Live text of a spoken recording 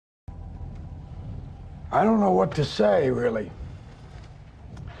I don't know what to say, really.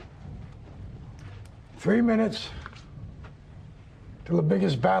 3 minutes to the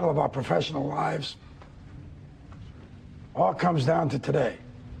biggest battle of our professional lives. All comes down to today.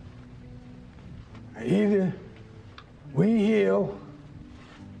 Either we heal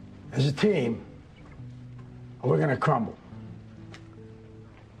as a team, or we're going to crumble.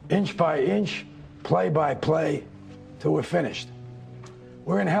 Inch by inch, play by play, till we're finished.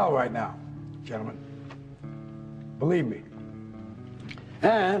 We're in hell right now, gentlemen. Believe me.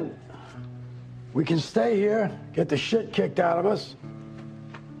 And we can stay here, get the shit kicked out of us,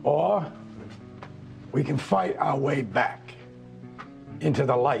 or we can fight our way back into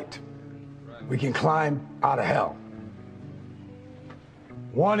the light. We can climb out of hell.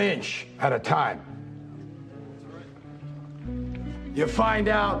 1 inch at a time. You find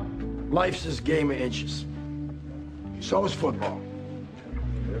out life's this game of inches. So is football.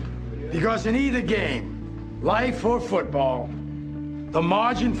 Because in either game, life or football, the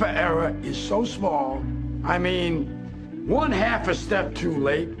margin for error is so small. I mean, 1/2 a step too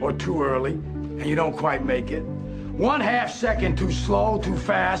late or too early, and you don't quite make it. 1/2 second too slow, too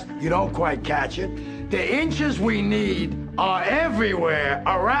fast, you don't quite catch it. The inches we need are everywhere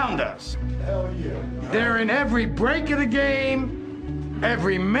around us. Hell yeah. They're in every break of the game,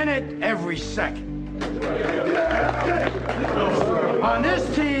 every minute, every second. On this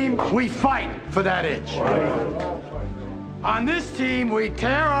team, we fight for that inch. On this team, we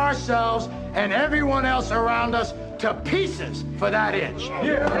tear ourselves and everyone else around us to pieces for that inch.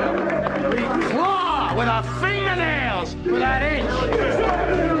 We claw with our fingernails for that inch.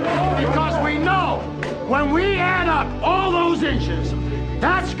 Because we know when we add up all those inches,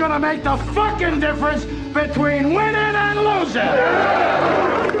 that's gonna make the fucking difference between winning and losing.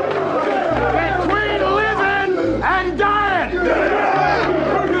 Between living and dying.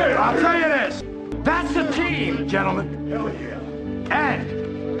 I'll tell you this, that's the team, gentlemen. And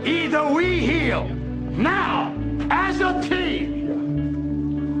either we heal now as a team,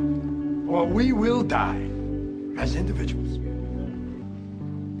 or we will die as individuals.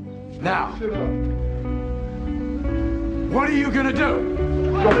 Now, what are you gonna do?